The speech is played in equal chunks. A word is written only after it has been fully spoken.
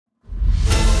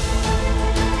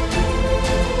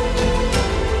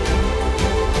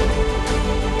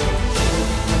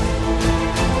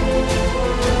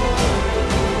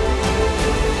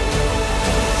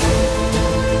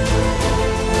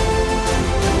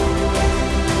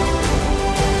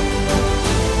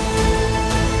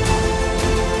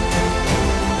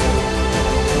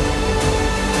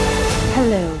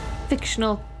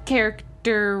fictional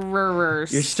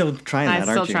characters. You're still trying that,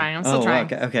 aren't you? I'm still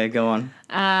trying. Okay, go on.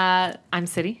 I'm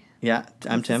City. Yeah,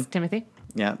 I'm Tim. Timothy.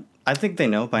 Yeah, I think they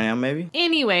know by now, maybe.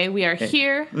 Anyway, we are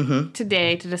here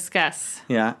today to discuss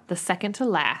the second to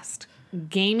last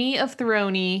Gamey of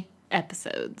Throney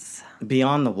episodes.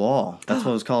 Beyond the Wall. That's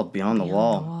what it was called, Beyond the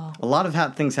Wall. A lot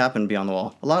of things happened beyond the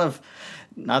wall. A lot of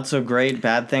not so great,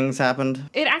 bad things happened.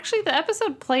 The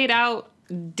episode played out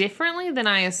differently than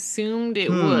I assumed it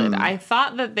would. I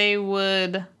thought that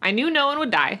I knew no one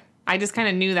would die. I just kind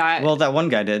of knew that. Well, that one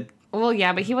guy did. Well,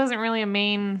 yeah, but he wasn't really a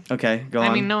main... Okay, go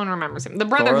on. I mean, no one remembers him. The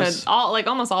Brotherhood,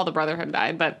 almost all the Brotherhood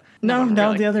died, but... No,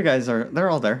 the other guys they're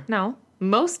all there. No.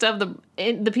 Most of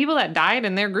the people that died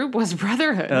in their group was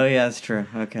Brotherhood. Oh, yeah, that's true.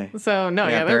 Okay. So, no,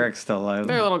 yeah. Barrick's still alive.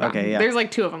 They're a little gone. Okay, yeah. There's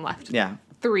like 2 of them left. Yeah.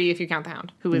 3 if you count the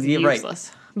Hound, who is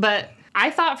useless. Right. But I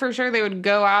thought for sure they would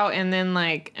go out and then,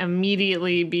 like,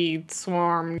 immediately be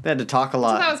swarmed. They had to talk a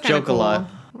lot, so that was joke cool. a lot.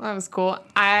 That was cool.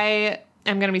 I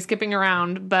am going to be skipping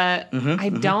around, but I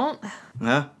don't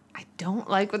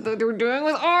like what they were doing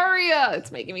with Arya.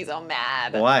 It's making me so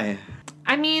mad. Why?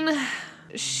 I mean,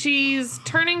 she's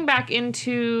turning back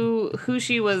into who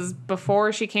she was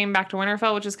before she came back to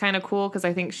Winterfell, which is kind of cool because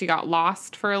I think she got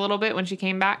lost for a little bit when she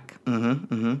came back.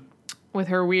 With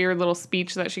her weird little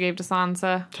speech that she gave to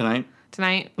Sansa.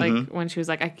 Tonight, like when she was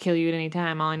like, I could kill you at any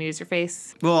time, all I need is your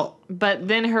face. Well. But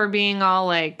then her being all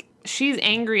like, she's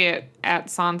angry at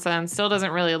Sansa and still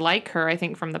doesn't really like her, I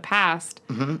think, from the past.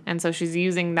 And so she's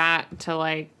using that to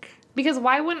like, because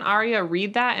why wouldn't Arya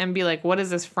read that and be like, what is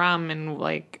this from? And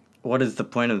like, what is the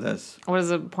point of this? What is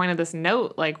the point of this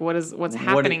note? Like, what's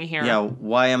happening here? Yeah,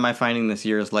 why am I finding this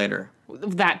years later?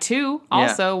 That too.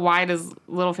 Also, why does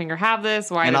Littlefinger have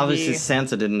this? And obviously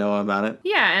Sansa didn't know about it.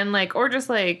 Yeah, and like, or just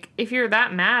like, if you're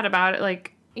that mad about it,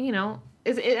 like, you know,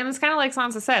 and it's kind of like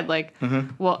Sansa said, like,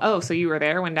 well, so you were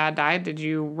there when Dad died. Did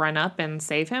you run up and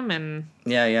save him? And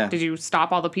yeah. Did you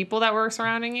stop all the people that were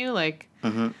surrounding you? Like,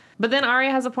 but then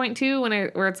Arya has a point too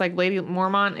where it's like Lady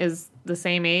Mormont is the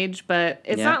same age, but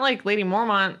it's not like Lady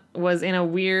Mormont was in a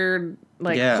weird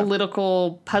like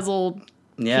political puzzle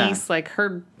piece. Like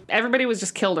everybody was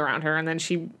just killed around her, and then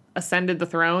she ascended the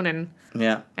throne, and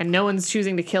no one's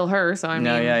choosing to kill her. So I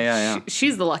mean,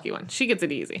 she's the lucky one. She gets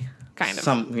it easy, kind of.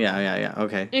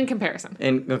 Okay. In comparison.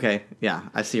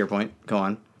 I see your point. Go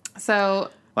on. So.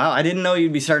 Wow, I didn't know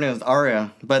you'd be starting with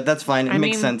Arya, but that's fine. It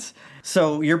makes sense.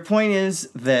 So your point is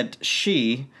that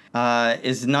she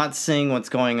is not seeing what's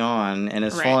going on and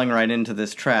is falling right into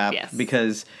this trap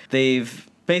because they've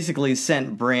basically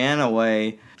sent Brienne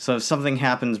away. So if something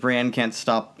happens, Brienne can't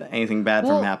stop anything bad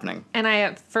from happening. And I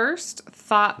at first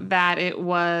thought that it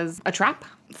was a trap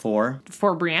for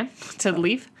Brienne to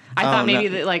leave. I thought maybe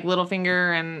that like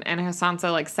Littlefinger and Sansa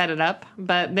like set it up,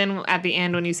 but then at the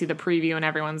end when you see the preview and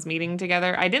everyone's meeting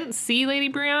together, I didn't see Lady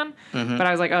Brienne, but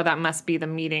I was like, oh, that must be the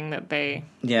meeting that they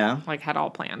like had all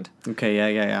planned. Okay,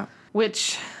 yeah.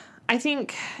 Which I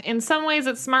think in some ways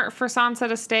it's smart for Sansa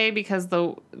to stay because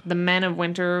the men of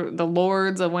winter, the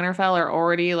lords of Winterfell are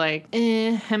already like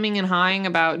hemming and hawing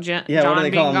about Jon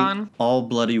being gone. All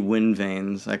bloody wind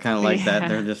veins. I kind of like that.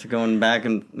 They're just going back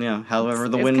and however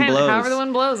the wind blows. However the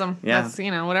wind blows them. Yeah. That's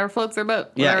whatever floats their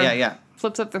boat. Yeah.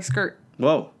 Flips up their skirt.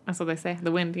 Whoa. That's what they say.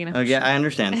 The wind. Oh yeah, I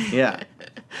understand. Yeah.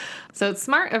 So it's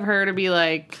smart of her to be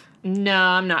like, no,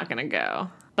 I'm not gonna go.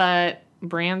 But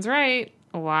Bran's right.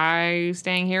 Why are you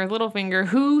staying here with Littlefinger,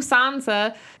 who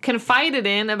Sansa confided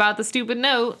in about the stupid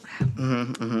note?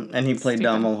 And he played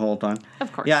dumb the whole time.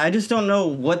 Of course. Yeah, I just don't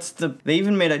know they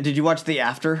even made did you watch the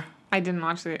after? I didn't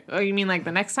watch Oh, you mean like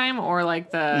the next time or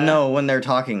like the... No, when they're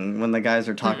talking, when the guys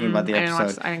are talking about the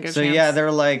episode. I didn't get a chance. Yeah,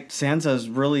 they're like, Sansa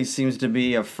really seems to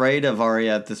be afraid of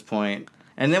Arya at this point.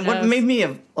 And then what made me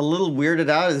a little weirded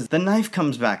out is the knife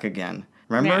comes back again.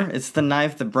 Remember? Yeah. It's the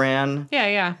knife, the Bran.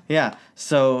 Yeah. Yeah.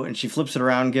 So, and she flips it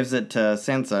around, gives it to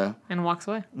Sansa. And walks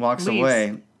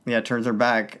away. Yeah, turns her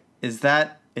back. Is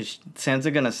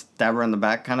Sansa going to stab her in the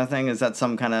back kind of thing? Is that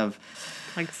some kind of...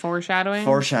 like foreshadowing?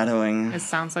 Foreshadowing. Is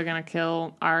Sansa going to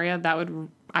kill Arya?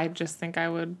 I just think I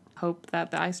would hope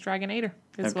that the Ice Dragon ate her.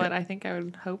 Is what I think I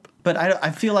would hope. But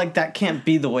I feel like that can't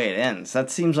be the way it ends.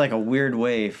 That seems like a weird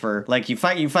way for, like, you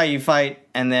fight,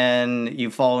 and then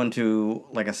you fall into,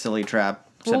 like, a silly trap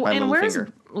set by Littlefinger. Where's,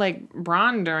 like,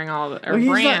 Bran during all of it? Or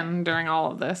Bran during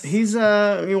all of this? He's,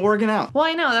 working out. Well,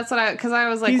 I know. That's what because I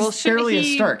was like, he's barely a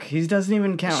Stark. He doesn't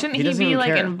even count. Shouldn't he be,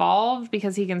 like, involved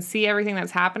because he can see everything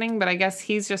that's happening? But I guess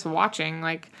he's just watching.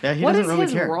 Like, what is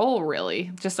his role,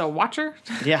 really? Just a watcher?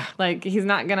 Yeah. Like, he's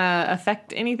not going to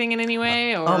affect anything in any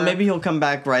way? Or... maybe he'll come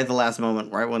back right at the last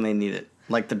moment, right when they need it.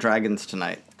 Like the dragons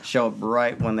tonight. Show up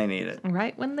right when they need it.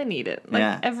 Right when they need it.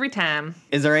 Like every time.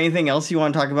 Is there anything else you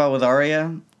want to talk about with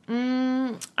Arya?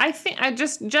 I think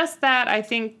just that I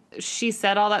think she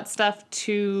said all that stuff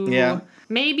to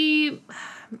maybe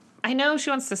I know she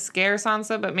wants to scare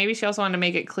Sansa, but maybe she also wanted to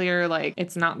make it clear like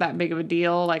it's not that big of a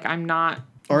deal. Like I'm not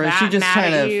or is she just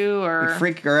trying to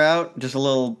freak her out? Just a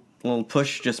little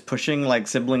push, just pushing like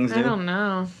siblings do? I don't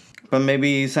know. But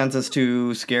maybe Sansa's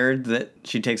too scared that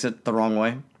she takes it the wrong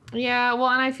way. Yeah, well,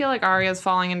 and I feel like Arya's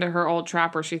falling into her old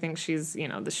trap where she thinks she's, the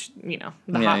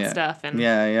hot stuff. And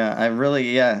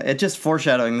it's just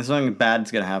foreshadowing. There's something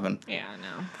bad's gonna happen. Yeah,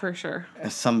 no, for sure.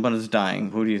 Someone is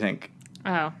dying. Who do you think?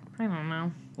 Oh, I don't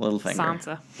know. Littlefinger.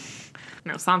 Sansa.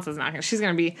 No, Sansa's not here. She's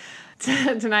gonna be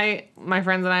tonight. My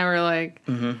friends and I were like,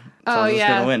 Sansa's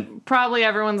gonna win. Probably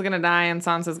everyone's gonna die, and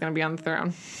Sansa's gonna be on the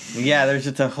throne. Yeah, there's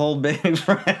just a whole big.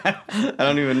 I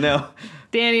don't even know.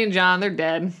 Dany and Jon, they're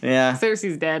dead. Yeah.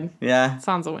 Cersei's dead. Yeah.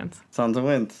 Sansa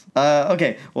wins.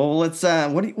 Okay, well, let's,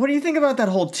 what do you think about that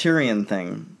whole Tyrion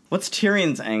thing? What's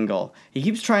Tyrion's angle? He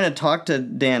keeps trying to talk to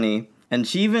Dany, and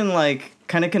she even, like,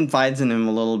 kind of confides in him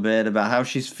a little bit about how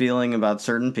she's feeling about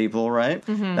certain people, right?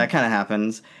 Mm-hmm. That kind of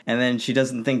happens. And then she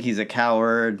doesn't think he's a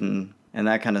coward and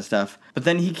that kind of stuff. But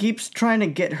then he keeps trying to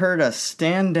get her to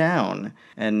stand down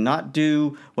and not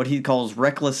do what he calls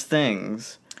reckless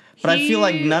things. But I feel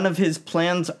like none of his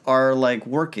plans are, like,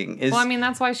 working.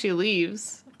 That's why she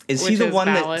leaves. Is he the one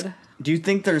that... Do you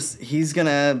think he's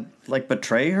gonna, like,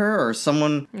 betray her or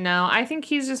someone... No, I think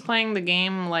he's just playing the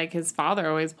game like his father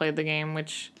always played the game,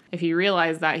 which, if he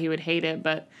realized that, he would hate it.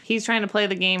 But he's trying to play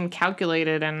the game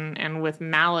calculated and with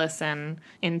malice and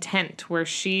intent, where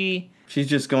She's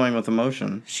just going with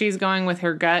emotion. She's going with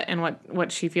her gut and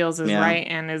what she feels is right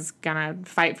and is going to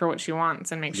fight for what she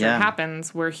wants and make sure it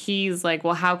happens, where he's like,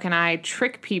 well, how can I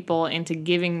trick people into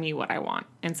giving me what I want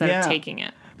instead of taking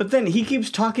it? But then he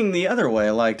keeps talking the other way,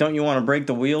 like, don't you want to break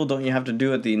the wheel? Don't you have to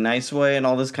do it the nice way and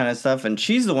all this kind of stuff? And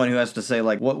she's the one who has to say,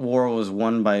 like, what war was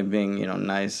won by being,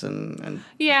 nice and...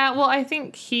 Yeah, well, I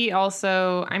think he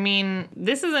also...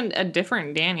 this isn't a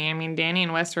different Dany. Dany in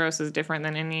Westeros is different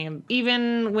than any...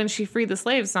 Even when she freed the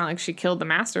slaves, it's not like she killed the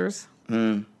masters.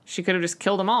 She could have just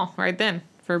killed them all right then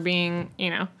for being,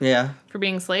 for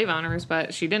being slave owners,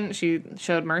 but she didn't. She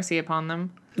showed mercy upon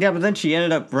them. Yeah, but then she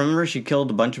ended up, remember, she killed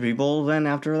a bunch of people then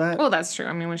after that? Well, that's true.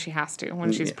 When she has to,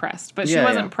 when she's pressed. But she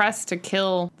wasn't pressed to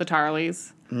kill the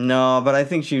Tarleys. No, but I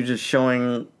think she was just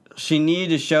showing, she needed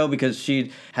to show because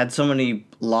she had so many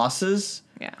losses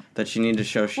that she needed to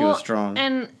show she was strong.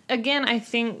 And again, I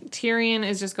think Tyrion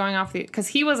is just going off because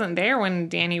he wasn't there when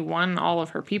Dany won all of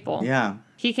her people. Yeah.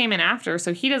 He came in after,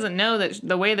 so he doesn't know that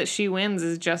the way that she wins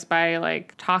is just by,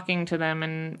 like, talking to them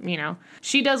and,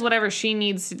 she does whatever she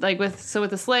needs, like, with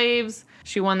the slaves,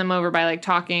 she won them over by, like,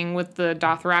 talking. With the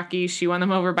Dothraki, she won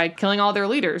them over by killing all their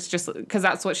leaders, just because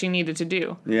that's what she needed to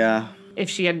do. Yeah. If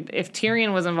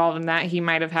Tyrion was involved in that, he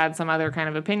might have had some other kind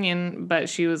of opinion, but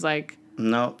she was like...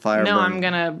 No, burn. I'm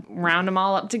going to round them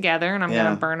all up together, and I'm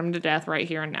going to burn them to death right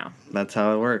here and now. That's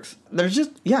how it works. There's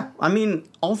just,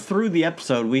 all through the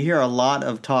episode, we hear a lot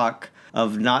of talk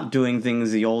of not doing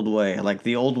things the old way. Like,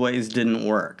 the old ways didn't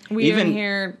work. We even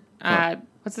hear,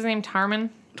 what's his name, Tormund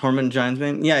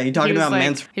Ginesbane? Yeah, he talked about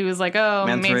Mance. He was like,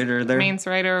 Mance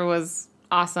Rayder was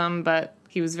awesome, but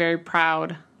he was very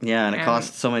proud. Yeah, and it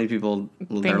cost so many people their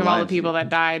lives. Think of all the people that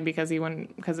died because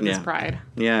of his pride.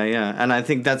 Yeah, and I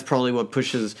think that's probably what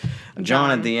pushes Jon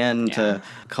at the end to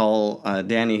call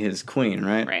Dany his queen,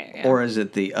 right? Right. Yeah. Or is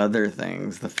it the other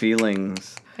things, the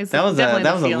feelings? That was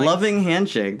a loving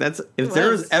handshake. If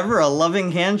there was ever a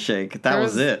loving handshake, that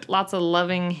was it. Lots of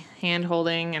loving hand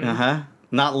holding and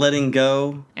not letting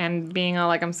go. And being all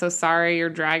like, I'm so sorry, your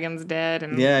dragon's dead.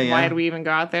 And why did we even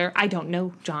go out there? I don't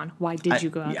know, Jon. Why did you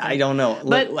go out there? I don't know.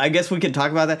 But I guess we could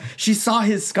talk about that. She saw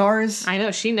his scars. I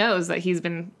know. She knows that he's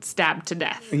been stabbed to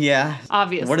death. Yeah.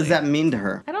 Obviously. What does that mean to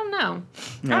her? I don't know.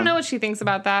 I don't know what she thinks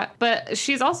about that. But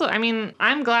she's also,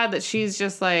 I'm glad that she's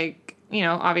just like,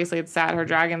 obviously it's sad her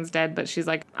dragon's dead, but she's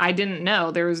like, I didn't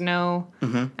know. There was no,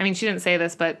 she didn't say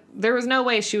this, but there was no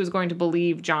way she was going to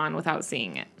believe Jon without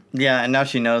seeing it. Yeah, and now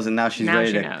she knows, and now she's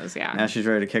ready to... Now she knows, yeah. Now she's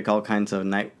ready to kick all kinds of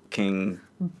Night King...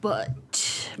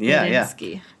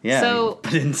 Badinsky. Yeah, so...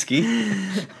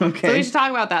 Badinsky. Okay. So we should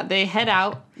talk about that. They head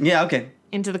out. Yeah, okay.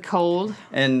 Into the cold.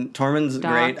 And Tormund's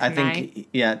great. I think,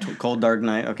 cold, dark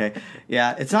night. Okay.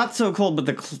 Yeah, it's not so cold, but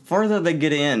the farther they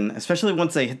get in, especially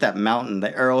once they hit that mountain,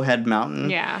 the Arrowhead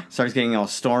Mountain, starts getting all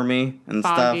stormy and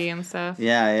foggy and stuff.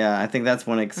 Yeah. I think that's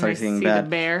when it starts getting bad. The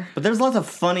bear. But there's lots of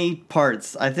funny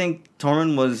parts. I think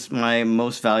Tormund was my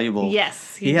most valuable.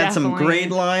 Yes, he had some great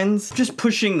lines, just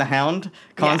pushing the Hound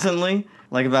constantly.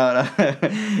 Like about...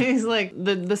 He's like,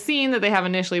 the scene that they have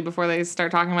initially before they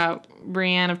start talking about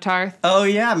Brienne of Tarth. Oh,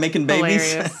 yeah, making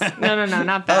babies. Hilarious. No,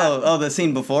 not that. Oh, the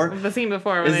scene before? The scene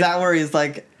before. Is that where he's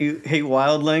like, you hate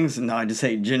wildlings? No, I just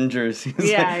hate gingers.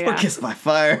 He's like, well, kiss my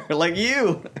fire. Like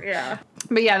you. Yeah.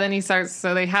 But yeah, then he starts,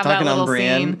 so they have talking that little on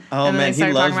Brienne. scene. Oh, and man,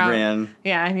 he loves Brienne.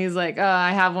 Yeah, and he's like,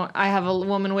 I have a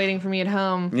woman waiting for me at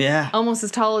home. Yeah. Almost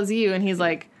as tall as you. And he's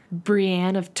like,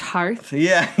 Brienne of Tarth?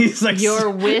 Yeah, he's like... You're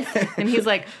with... And he's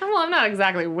like, well, I'm not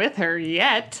exactly with her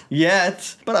yet.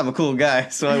 But I'm a cool guy,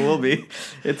 so I will be.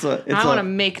 I want to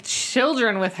make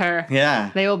children with her.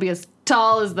 Yeah. They will be as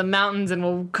tall as the mountains and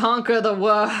will conquer the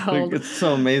world. It's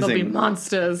so amazing. They'll be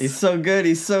monsters. He's so good.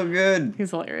 He's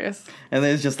hilarious. And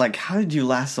then it's just like, how did you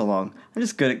last so long? I'm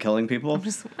just good at killing people. I'm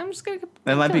just good at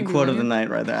that might be quote of the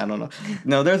night right there. I don't know.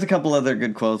 No, there's a couple other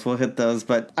good quotes. We'll hit those.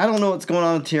 But I don't know what's going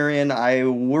on with Tyrion. I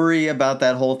worry about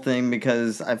that whole thing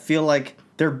because I feel like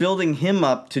they're building him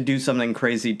up to do something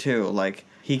crazy too. Like,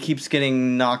 he keeps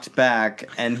getting knocked back,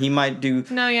 and he might do...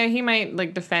 No, yeah, he might,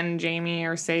 like, defend Jaime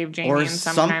or save Jaime in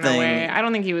some kind of way. I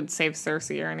don't think he would save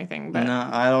Cersei or anything, but... No,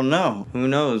 I don't know. Who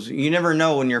knows? You never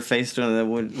know when you're faced with a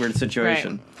weird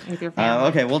situation. Right, with your family.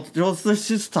 Okay, well, let's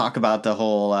just talk about the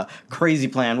whole crazy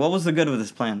plan. What was the good of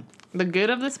this plan? The good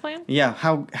of this plan? Yeah,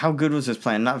 how good was this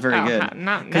plan? Not very good.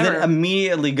 Never. Because it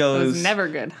immediately goes... It was never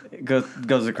good.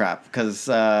 Goes to crap, because...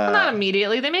 well, not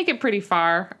immediately. They make it pretty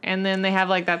far, and then they have,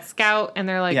 like, that scout, and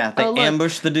they're like, they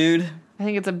ambush the dude. I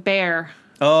think it's a bear.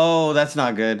 Oh, that's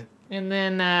not good. And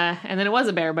then it was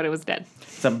a bear, but it was dead.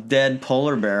 It's a dead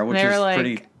polar bear, which is like,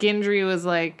 pretty... Gendry was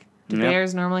like, do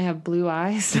bears normally have blue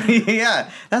eyes? Yeah,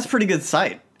 that's pretty good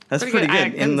sight. That's pretty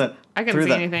good. I couldn't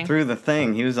see anything. Through the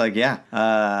thing. He was like, yeah.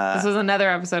 This was another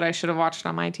episode I should have watched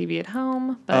on my TV at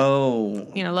home. But,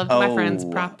 love to my friends.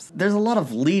 Props. There's a lot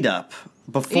of lead up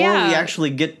before we actually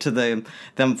get to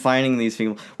them finding these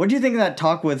people. What do you think of that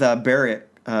talk with Barrett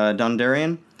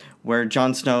Dondarrion, where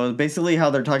Jon Snow, basically how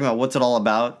they're talking about what's it all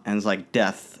about, and it's like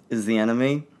death is the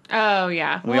enemy. Oh,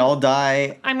 yeah. We all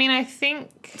die. I mean, I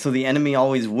think... So the enemy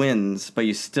always wins, but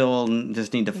you still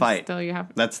just need to fight. Still you have...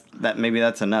 Maybe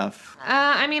that's enough.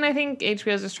 I mean, I think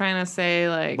HBO's just trying to say,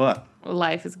 like... What?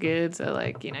 Life is good, so,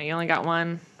 like, you only got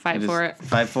one. Fight for it.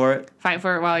 Fight for it? Fight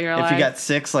for it while you're alive. If you got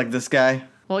 6, like this guy...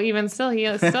 Well, even still,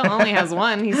 he still only has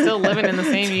one. He's still living in the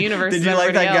same universe. Did you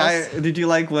like that guy? Did you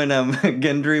like when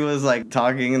Gendry was like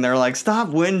talking and they're like, "Stop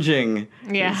whinging"?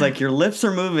 Yeah. It's like your lips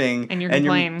are moving and you're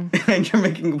complaining and you're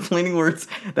making complaining words.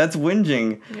 That's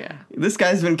whinging. Yeah. This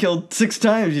guy's been killed 6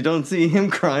 times. You don't see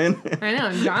him crying. I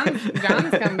know.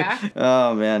 John's come back.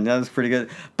 Oh man, that was pretty good.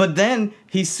 But then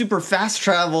he super fast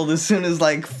traveled as soon as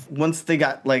once they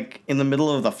got in the middle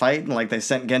of the fight and they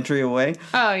sent Gendry away.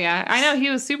 Oh yeah, I know he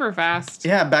was super fast.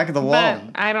 Yeah, back at the wall.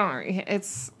 But I don't.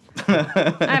 It's.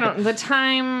 I don't. The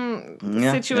time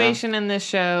situation in this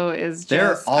show is just.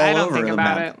 They're all I don't over think the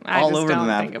about map. it. I all just over don't the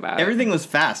map. think about it. Everything was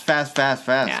fast.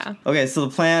 Yeah. Okay, so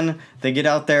the plan: they get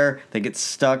out there, they get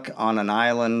stuck on an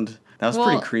island. That was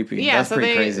pretty creepy. Yeah, that's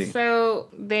pretty crazy. So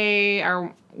they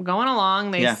are going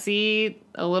along. They see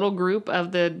a little group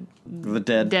of the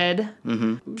dead.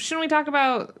 Mm-hmm. Shouldn't we talk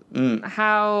about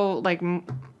how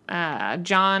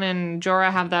Jon and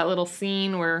Jorah have that little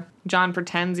scene where Jon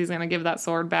pretends he's going to give that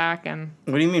sword back? And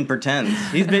what do you mean pretends?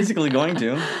 He's basically going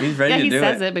to. He's ready to do it.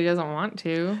 Yeah, he says it, but he doesn't want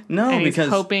to. No, and because...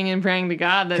 he's hoping and praying to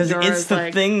God that Jorah's because it's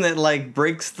the thing that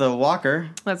breaks the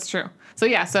walker. That's true.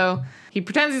 So he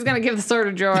pretends he's going to give the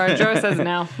sword to Jorah. Jorah says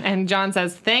no. And Jon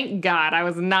says, thank God I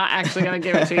was not actually going to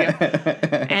give it to you.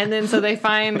 And then so they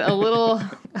find a little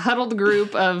huddled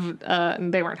group of...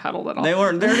 they weren't huddled at all. They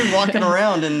were just walking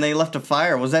around and they left a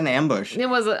fire. Was that an ambush? It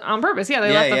was on purpose. Yeah,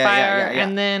 they left the fire.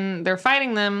 And then they're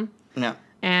fighting them. Yeah.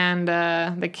 And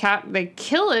they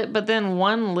kill it, but then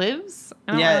one lives.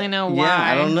 I don't really know why.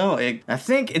 Yeah, I don't know. I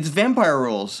think it's vampire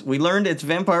rules. We learned it's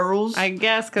vampire rules. I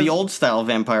guess because the old style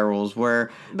vampire rules,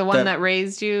 where the one that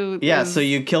raised you. Yeah, so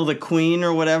you kill the queen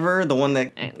or whatever, the one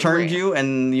that turned you,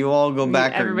 and you all go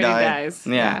back or die. Everybody dies.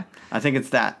 Yeah, I think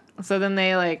it's that. So then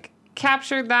they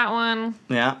captured that one.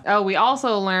 Yeah. Oh, we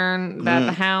also learned that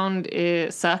the Hound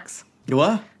sucks.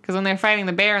 What? Because when they're fighting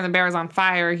the bear and the bear is on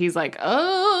fire, he's like,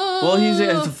 oh. Well,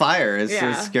 it's a fire. It's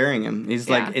scaring him. He's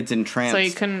it's entranced. So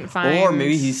he couldn't find... Or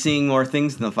maybe he's seeing more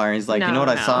things in the fire. He's like, you know what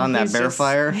I saw in that bear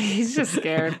fire? He's just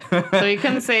scared. So he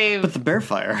couldn't save... But the bear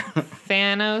fire.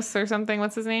 Thanos or something.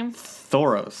 What's his name?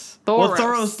 Thoros. Well,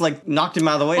 Thoros knocked him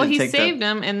out of the way to take he saved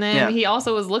him, and then he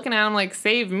also was looking at him like,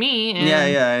 save me.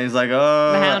 And He's like,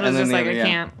 oh. The Hound was just like, I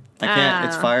can't. I can't.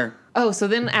 It's fire. Oh, so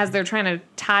then as they're trying to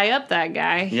tie up that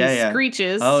guy, he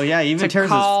screeches. Oh, yeah. He even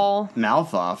tears his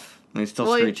mouth off. And he's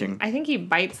still screeching. I think he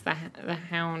bites the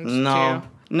hound, too. No.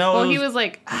 Well, he was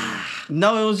like... Ah.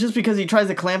 No, it was just because he tries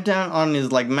to clamp down on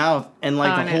his, like, mouth, and,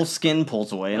 like, whole skin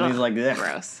pulls away. And he's like, ugh.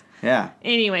 Gross. Yeah.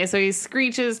 Anyway, so he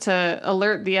screeches to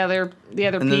alert the other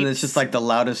peeps. And then it's just, like, the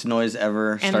loudest noise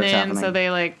ever starts happening. So they,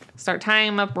 like, start tying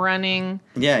him up, running.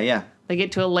 Yeah. They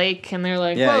get to a lake, and they're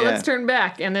like, let's turn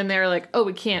back. And then they're like, oh,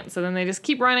 we can't. So then they just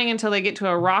keep running until they get to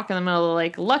a rock in the middle of the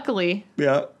lake. Luckily...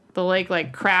 Yeah. The lake,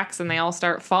 like, cracks, and they all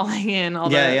start falling in,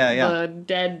 the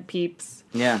dead peeps.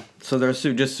 Yeah, so they're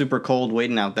just super cold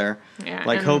waiting out there. Yeah.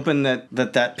 Like, hoping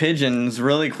that pigeon's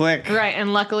really quick. Right,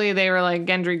 and luckily they were like,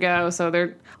 Gendry, go,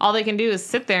 so all they can do is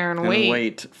sit there and wait.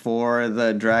 Wait for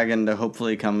the dragon to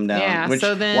hopefully come down. Yeah,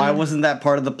 why wasn't that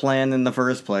part of the plan in the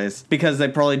first place? Because they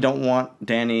probably don't want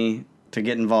Dany to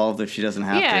get involved if she doesn't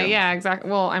have to. Yeah, exactly.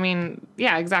 Well, I mean,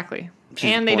 yeah, exactly.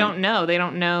 And they don't know. They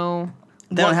don't know...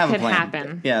 They don't have could a plan.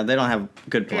 Happen. Yeah, they don't have a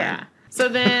good plan. Yeah. So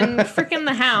then frickin'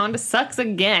 the hound sucks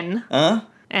again.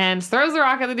 And throws a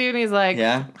rock at the dude, and he's like,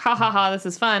 ha ha ha, this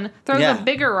is fun. Throws a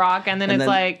bigger rock, and then it's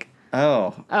like,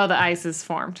 oh, the ice is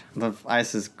formed. The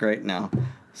ice is great now.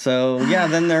 So, yeah,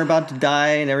 then they're about to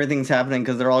die, and everything's happening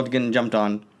because they're all getting jumped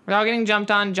on. They're all getting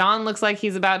jumped on. John looks like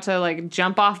he's about to, like,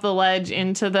 jump off the ledge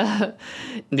into the...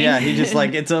 Yeah, he just,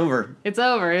 like, it's over. It's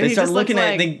over. They start looking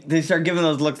at they start giving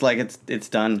those looks like it's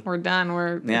done. We're done.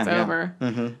 It's over.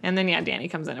 Mm-hmm. And then, Dany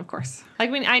comes in, of course. Like,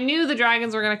 I knew the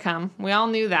dragons were going to come. We all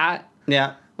knew that.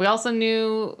 Yeah. We also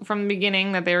knew from the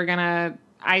beginning that they were going to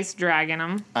ice dragon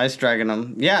them. Ice dragon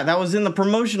them. Yeah, that was in the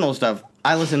promotional stuff.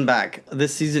 I listened back.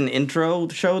 This season intro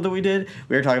show that we did,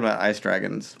 we were talking about ice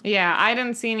dragons. Yeah, I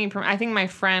didn't see any... I think my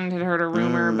friend had heard a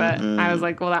rumor, but I was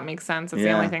like, well, that makes sense. It's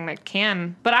the only thing that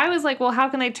can. But I was like, well, how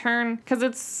can they turn... Because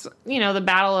it's, the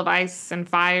battle of ice and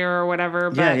fire or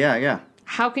whatever. But yeah.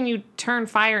 How can you turn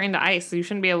fire into ice? You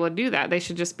shouldn't be able to do that. They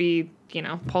should just be...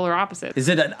 polar opposites. Is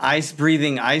it an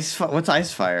ice-breathing ice fire? What's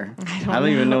ice fire? I don't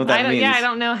even know what that means. Yeah, I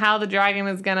don't know how the dragon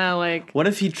is gonna, like... What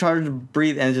if he tried to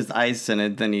breathe and just ice in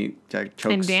it, then he chokes?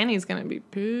 And Dany's gonna be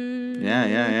pissed.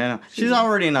 Yeah. She's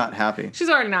already not happy. She's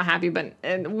already not happy, but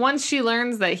once she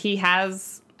learns that he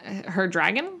has her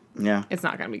dragon... Yeah. It's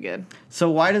not going to be good.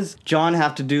 So why does Jon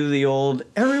have to do the old,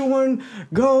 everyone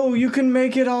go, you can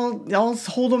make it, I'll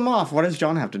hold them off? Why does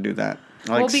Jon have to do that?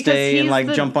 Like, stay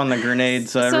and, jump on the grenade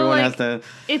so everyone has to...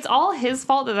 It's all his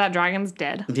fault that dragon's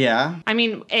dead. Yeah. I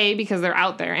mean, A, because they're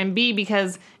out there, and B,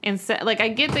 because instead... Like, I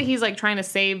get that he's, trying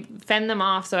to fend them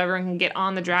off so everyone can get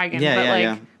on the dragon.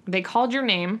 Yeah, they called your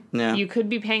name. Yeah. You could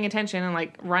be paying attention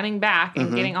and, running back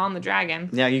and getting on the dragon.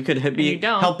 Yeah, you could be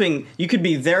helping... You could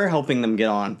be there helping them get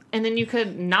on. And then you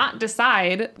could not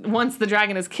decide, once the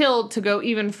dragon is killed, to go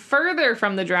even further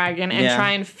from the dragon and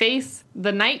try and face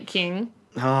the Night King...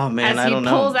 Oh, man, I don't know.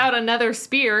 As he pulls out another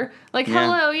spear.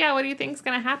 Hello, what do you think's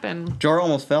going to happen? Jorah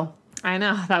almost fell. I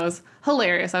know. That was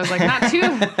hilarious. I was like,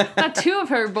 not two of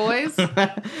her, boys.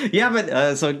 Yeah,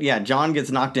 but, Jon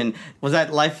gets knocked in. Was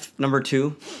that life number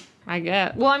 2? I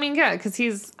get. Well,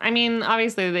 because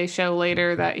obviously they show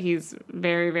later that he's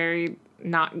very, very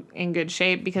not in good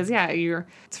shape because,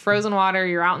 it's frozen water,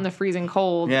 you're out in the freezing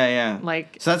cold. Yeah.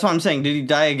 So that's what I'm saying. Did he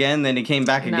die again, then he came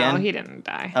back again? No, he didn't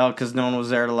die. Oh, because no one was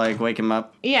there to, wake him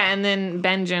up? Yeah, and then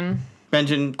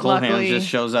Benjen, Cold Hands, just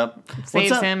shows up.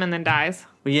 Saves him and then dies.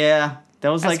 Yeah, that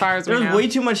was as far as there was way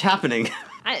too much happening.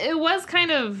 It was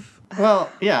kind of...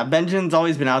 Well, yeah, Benjen's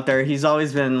always been out there. He's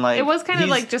always been, It was kind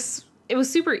of just... It was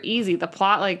super easy. The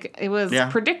plot, it was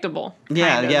predictable.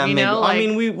 Yeah,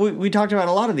 maybe. We talked about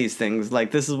a lot of these things.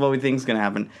 This is what we think is going to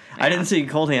happen. Yeah. I didn't see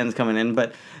Cold Hands coming in,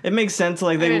 but it makes sense.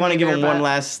 They want to give him one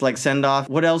last, send-off.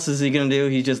 What else is he going to do?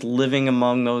 He's just living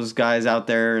among those guys out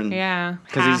there. And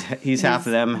because he's half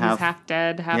of them. He's half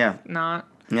dead, half not.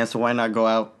 Yeah, so why not go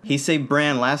out? He saved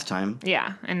Bran last time.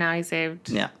 Yeah, and now he saved...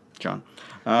 Yeah, Jon.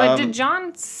 But did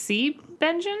Jon see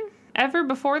Benjen ever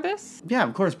before this? Yeah,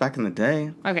 of course, back in the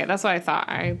day. Okay, that's what I thought.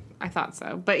 I thought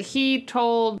so. But did he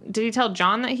tell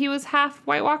Jon that he was half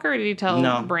White Walker, or did he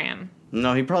tell Bran?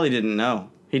 No, he probably didn't know.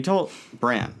 He told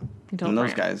Bran.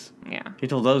 Those guys. Yeah. He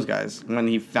told those guys when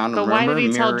he found him. But why did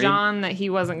he tell Jon that he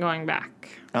wasn't going back?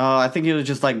 Oh, I think he was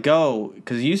just go,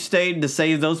 because you stayed to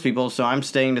save those people, so I'm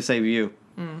staying to save you.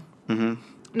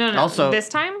 No. Also, this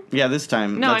time? Yeah, this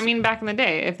time. No, back in the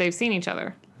day, if they've seen each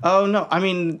other. Oh, no,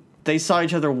 they saw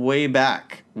each other way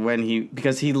back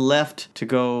because he left to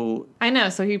go. I know,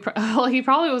 so he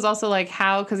probably was also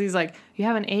how, because he's you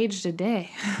haven't aged a day.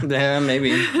 Yeah, maybe.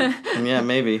 Yeah,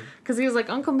 maybe. Because he was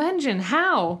Uncle Benjen,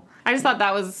 how? I just thought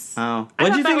that was. Oh,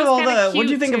 what'd you think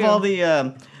of all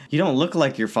the? You don't look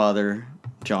like your father,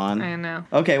 Jon. I know.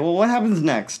 Okay, well, what happens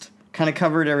next? Kind of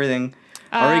covered everything.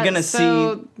 Are we gonna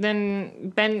see?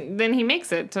 Then he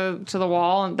makes it to the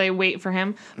wall, and they wait for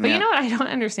him. But you know what I don't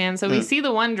understand? So we see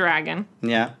the one dragon.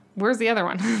 Yeah. Where's the other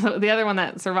one? The other one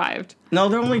that survived. No,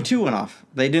 there only 2 went off.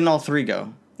 They didn't all 3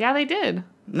 go. Yeah, they did.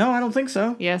 No, I don't think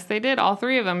so. Yes, they did. All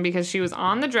 3 of them, because she was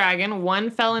on the dragon. One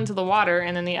fell into the water,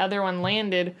 and then the other one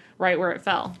landed right where it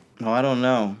fell. Oh, I don't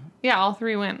know. Yeah, all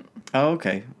 3 went. Oh,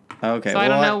 okay. Okay. So I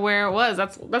don't know where it was.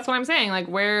 That's what I'm saying. Like,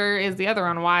 where is the other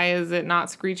one? Why is it not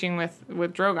screeching with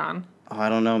Drogon? Oh, I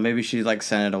don't know. Maybe she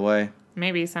sent it away.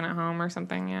 Maybe sent it home or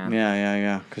something. Yeah.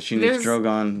 Yeah. Because she needs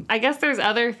Drogon. I guess there's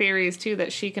other theories too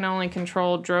that she can only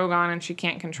control Drogon and she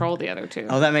can't control the other 2.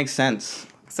 Oh, that makes sense.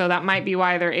 So that might be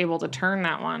why they're able to turn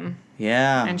that one.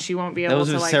 Yeah. And she won't be able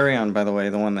to. That was Viserion, by the way,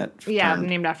 the one that. Yeah, turned.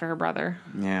 named after her brother.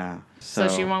 Yeah. So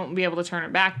she won't be able to turn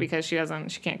it back because she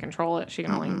can't control it. She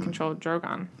can only control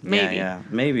Drogon. Maybe. Yeah.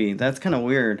 Maybe. That's kind of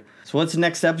weird. So what's the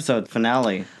next episode?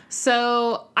 Finale.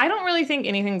 So I don't really think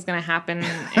anything's going to happen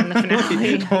in the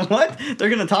finale. What? They're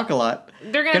going to talk a lot.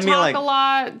 They're going to talk a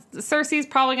lot. Cersei's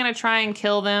probably going to try and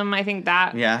kill them. I think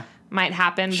that might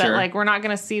happen. Sure. But we're not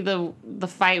going to see the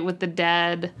fight with the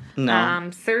dead. No.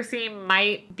 Cersei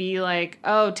might be like,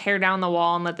 oh, tear down the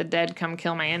wall and let the dead come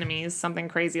kill my enemies. Something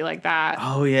crazy like that.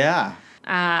 Oh, yeah.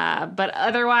 But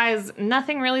otherwise,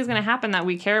 nothing really is going to happen that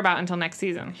we care about until next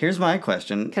season. Here's my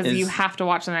question. Because you have to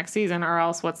watch the next season, or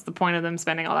else what's the point of them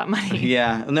spending all that money?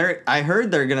 Yeah. And I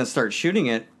heard they're going to start shooting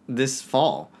it this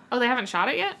fall. Oh, they haven't shot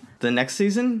it yet? The next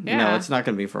season? Yeah. No, it's not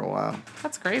going to be for a while.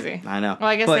 That's crazy. I know. Well,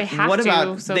 I guess they have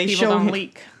to so people don't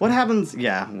leak. What happens?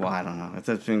 Yeah, well, I don't know.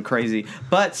 It's been crazy.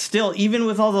 But still, even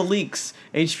with all the leaks,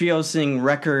 HBO's seeing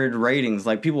record ratings.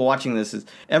 Like, people watching this,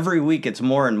 every week it's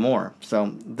more and more.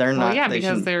 So they're not... Well, yeah,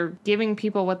 because they're giving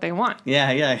people what they want. Yeah,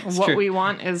 it's what true. we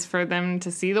want is for them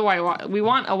to see the White Walker. We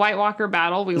want a White Walker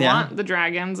battle. We want the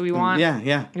dragons. We want...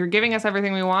 Yeah. You're giving us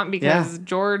everything we want because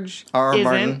George R.R.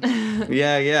 isn't. Martin.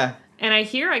 Yeah. And I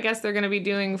guess they're going to be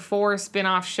doing 4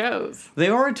 spin-off shows. They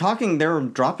are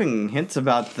dropping hints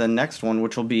about the next one,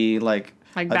 which will be like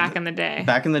back in the day.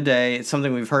 Back in the day. It's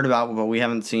something we've heard about, but we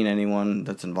haven't seen anyone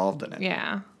that's involved in it.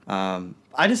 Yeah.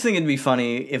 I just think it'd be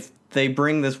funny if they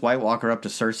bring this White Walker up to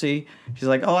Cersei. She's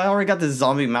like, oh, I already got this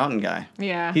zombie mountain guy.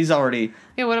 Yeah. He's already...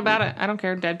 Yeah, what about it? I don't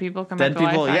care. Dead people come back to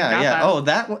life. Yeah. Oh,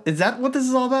 is that what this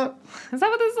is all about? Is that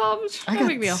what this is all about? No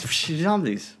big deal.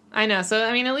 Zombies. I know. So,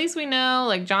 I mean, at least we know,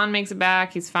 like, Jon makes it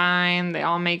back. He's fine. They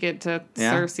all make it to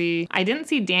Cersei. I didn't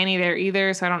see Dany there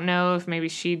either, so I don't know if maybe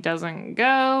she doesn't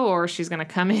go or she's going to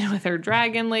come in with her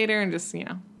dragon later and just,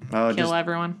 kill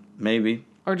everyone. Maybe.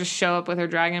 Or just show up with her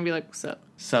dragon and be like, what's up?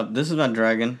 Sup, this is my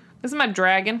dragon. This is my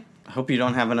dragon. I hope you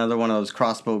don't have another one of those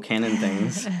crossbow cannon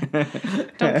things.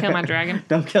 Don't kill my dragon.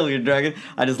 Don't kill your dragon.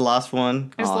 I just lost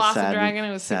one. I just lost a dragon.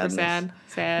 It was super sad.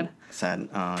 Sad.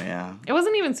 Oh, yeah. It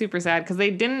wasn't even super sad because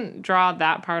they didn't draw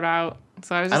that part out.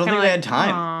 So I was just I don't think they had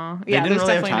time. Yeah, there's really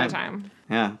definitely no time.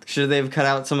 Yeah. Should they have cut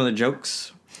out some of the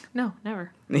jokes? No,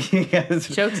 never. Yes.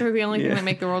 Jokes are the only thing that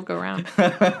make the world go round.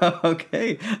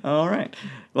 Okay. All right.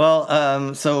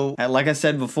 Well, so like I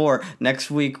said before,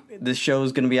 next week this show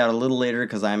is going to be out a little later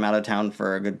because I'm out of town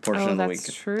for a good portion of the week.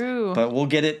 That's true. But we'll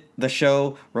get the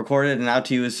show recorded and out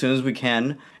to you as soon as we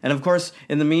can. And of course,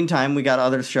 in the meantime, we got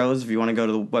other shows. If you want to go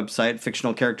to the website,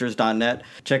 fictionalcharacters.net,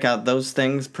 check out those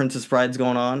things. Princess Bride's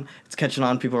going on. It's catching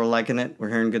on. People are liking it. We're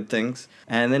hearing good things.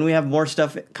 And then we have more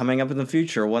stuff coming up in the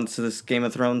future once this Game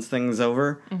of Thrones thing's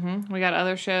over. Mm-hmm. We got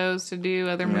other shows to do,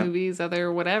 other movies,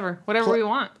 other whatever we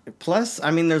want. Plus,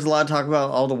 I mean, there's a lot of talk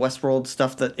about all the Westworld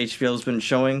stuff that HBO's been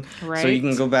showing. Right. So you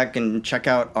can go back and check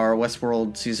out our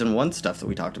Westworld Season 1 stuff that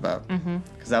we talked about.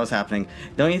 Because that was happening.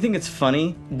 Don't you think it's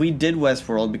funny? We did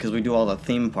Westworld because we do all the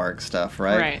theme park stuff,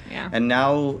 right? Right, yeah. And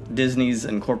now Disney's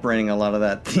incorporating a lot of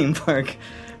that theme park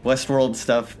Westworld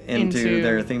stuff into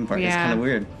their theme park. It's kind of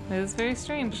weird. It is very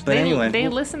strange. But anyway. They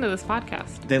listen to this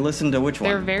podcast. They listen to which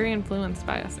one? They're very influenced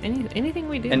by us. Anything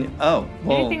we do.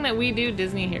 Anything that we do,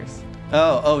 Disney hears.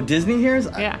 Oh, Disney hears?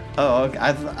 Yeah. Oh, okay.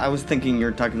 I was thinking you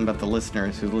were talking about the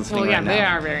listeners who's listening right now. Well, yeah, they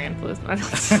are very influenced by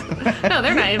us. No,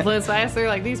 they're not influenced by us. They're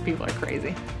like, these people are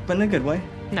crazy. But in a good way.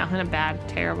 No, in a bad,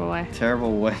 terrible way.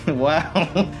 Terrible way. Wow.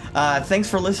 Thanks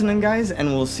for listening, guys, and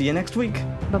we'll see you next week.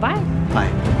 Bye-bye.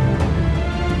 Bye.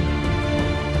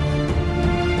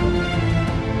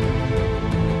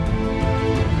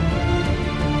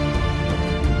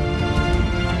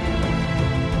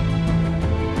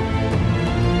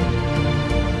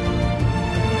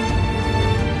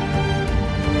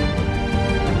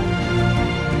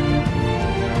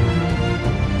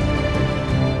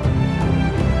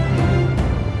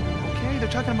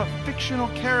 Fictional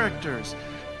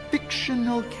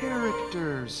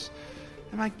characters.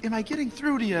 Am I getting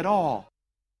through to you at all?